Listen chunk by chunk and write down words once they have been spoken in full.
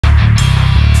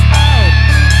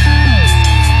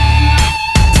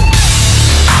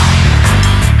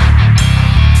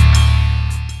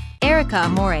Erika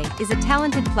Amore is a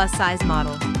talented plus-size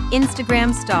model,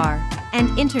 Instagram star,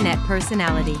 and internet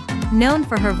personality, known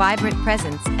for her vibrant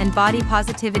presence and body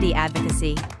positivity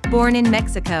advocacy. Born in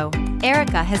Mexico,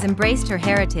 Erika has embraced her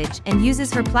heritage and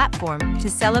uses her platform to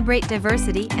celebrate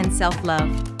diversity and self-love.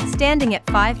 Standing at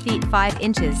 5 feet 5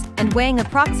 inches and weighing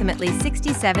approximately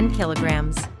 67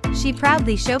 kilograms, she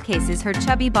proudly showcases her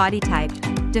chubby body type,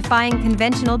 defying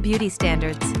conventional beauty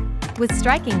standards. With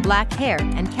striking black hair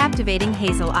and captivating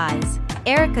hazel eyes,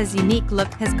 Erika's unique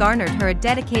look has garnered her a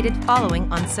dedicated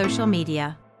following on social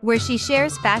media, where she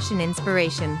shares fashion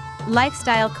inspiration,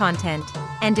 lifestyle content,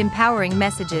 and empowering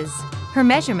messages. Her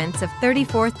measurements of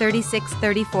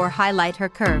 34-36-34 highlight her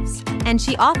curves, and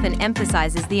she often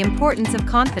emphasizes the importance of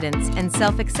confidence and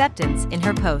self-acceptance in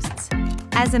her posts.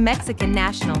 As a Mexican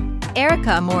national,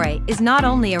 Erika Amore is not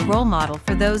only a role model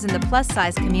for those in the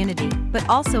plus-size community, but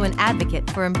also an advocate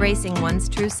for embracing one's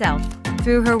true self.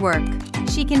 Through her work,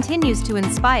 she continues to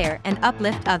inspire and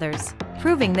uplift others,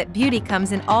 proving that beauty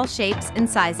comes in all shapes and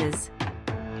sizes.